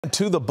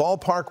To the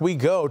ballpark we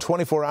go,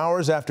 24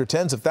 hours after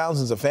tens of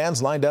thousands of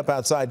fans lined up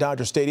outside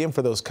Dodger Stadium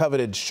for those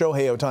coveted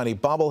Shohei Ohtani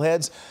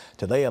bobbleheads.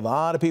 Today, a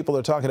lot of people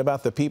are talking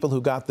about the people who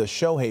got the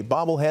Shohei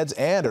bobbleheads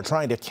and are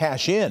trying to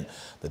cash in.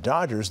 The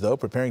Dodgers, though,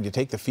 preparing to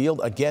take the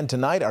field again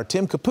tonight. Our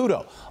Tim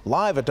Caputo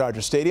live at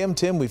Dodger Stadium.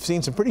 Tim, we've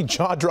seen some pretty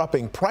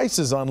jaw-dropping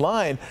prices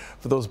online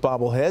for those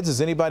bobbleheads. Is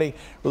anybody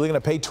really going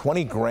to pay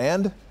 20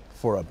 grand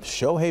for a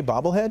Shohei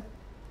bobblehead?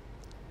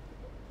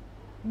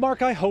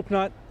 Mark, I hope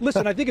not.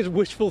 Listen, I think it's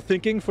wishful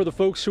thinking for the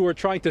folks who are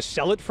trying to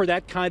sell it for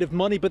that kind of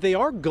money, but they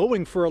are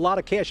going for a lot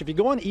of cash. If you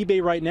go on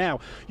eBay right now,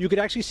 you could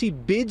actually see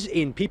bids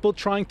in, people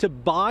trying to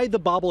buy the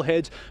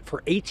bobbleheads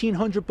for $1,800,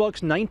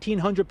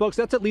 $1,900.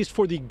 That's at least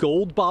for the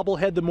gold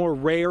bobblehead, the more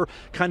rare,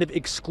 kind of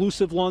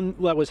exclusive one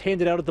that was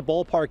handed out at the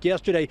ballpark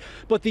yesterday.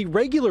 But the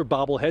regular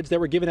bobbleheads that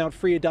were given out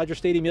free at Dodger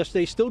Stadium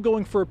yesterday, still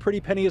going for a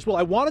pretty penny as well.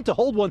 I wanted to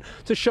hold one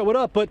to show it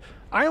up, but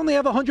I only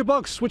have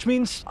 $100, which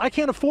means I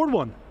can't afford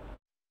one.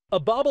 A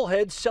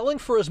bobblehead selling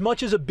for as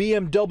much as a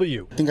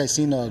BMW. I think I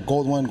seen a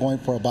gold one going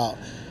for about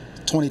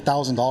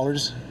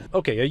 $20,000.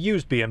 Okay, a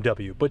used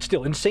BMW, but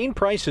still insane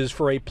prices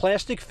for a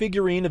plastic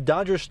figurine of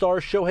Dodgers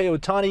star Shohei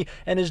Ohtani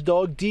and his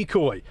dog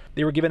Decoy.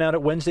 They were given out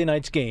at Wednesday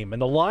night's game,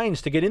 and the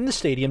lines to get in the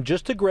stadium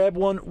just to grab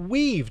one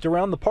weaved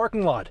around the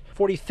parking lot.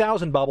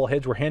 40,000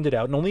 bobbleheads were handed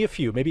out, and only a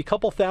few, maybe a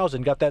couple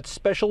thousand, got that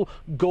special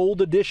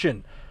gold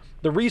edition.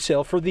 The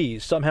resale for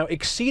these somehow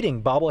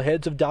exceeding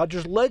bobbleheads of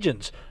Dodgers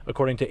legends,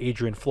 according to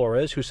Adrian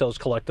Flores, who sells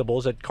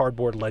collectibles at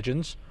Cardboard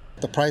Legends.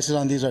 The prices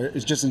on these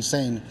is just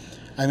insane.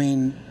 I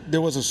mean, there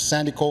was a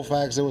Sandy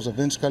Koufax, there was a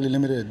Vince Scully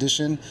limited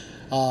edition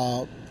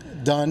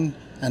done,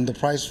 and the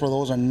price for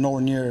those are nowhere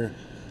near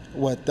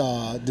what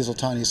this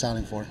Ohtani is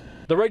selling for.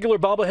 The regular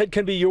bobblehead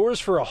can be yours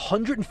for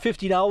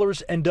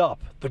 $150 and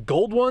up. The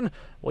gold one,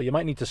 well, you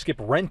might need to skip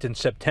rent in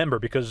September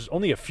because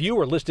only a few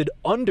are listed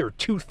under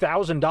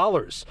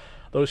 $2,000.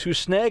 Those who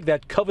snag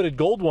that coveted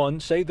gold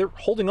one say they're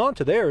holding on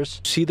to theirs.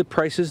 See the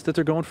prices that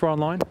they're going for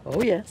online?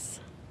 Oh,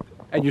 yes.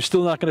 And you're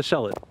still not going to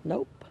sell it?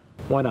 Nope.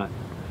 Why not?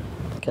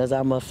 Because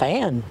I'm a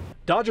fan.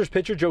 Dodgers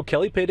pitcher Joe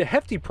Kelly paid a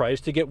hefty price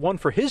to get one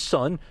for his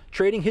son,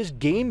 trading his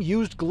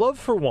game-used glove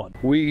for one.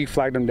 We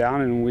flagged him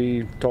down and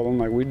we told him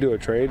like we'd do a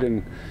trade,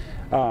 and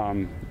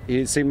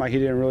it seemed like he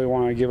didn't really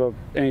want to give up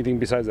anything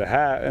besides the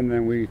hat, and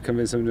then we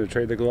convinced him to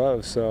trade the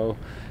glove. So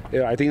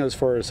yeah, I think it was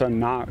for his son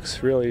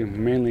Knox, really,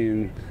 mainly,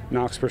 and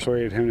Knox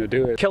persuaded him to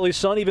do it. Kelly's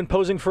son even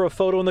posing for a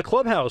photo in the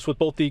clubhouse with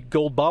both the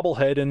gold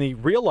bobblehead and the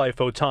real-life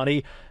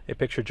Ohtani. A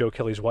picture Joe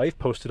Kelly's wife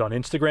posted on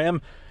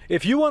Instagram.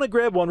 If you want to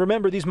grab one,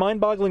 remember these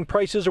mind-boggling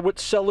prices are what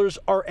sellers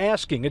are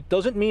asking. It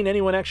doesn't mean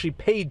anyone actually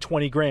paid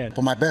 20 grand.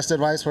 But my best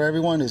advice for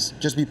everyone is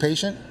just be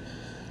patient.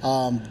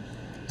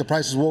 The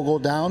prices will go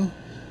down,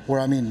 where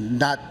I mean,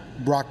 not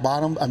rock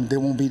bottom. I mean, they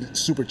won't be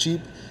super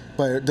cheap,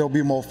 but they'll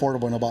be more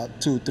affordable in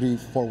about 2, 3,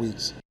 4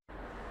 weeks.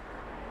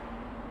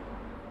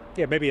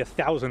 Yeah, maybe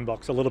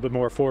 $1,000, a little bit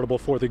more affordable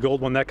for the gold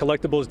one. That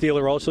collectibles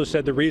dealer also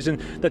said the reason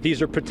that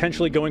these are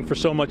potentially going for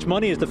so much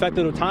money is the fact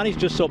that Ohtani's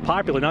just so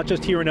popular, not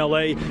just here in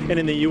LA and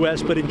in the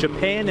US, but in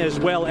Japan as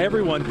well.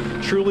 Everyone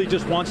truly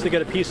just wants to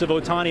get a piece of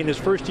Ohtani in his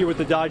first year with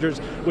the Dodgers,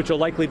 which will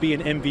likely be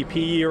an MVP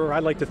year.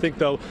 I'd like to think,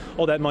 though,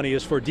 all that money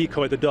is for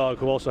Decoy the dog,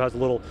 who also has a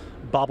little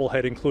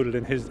bobblehead included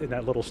in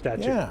that little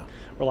statue. Yeah.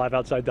 We're live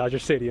outside Dodger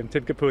Stadium.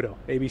 Tim Caputo,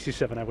 ABC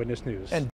 7 Eyewitness News.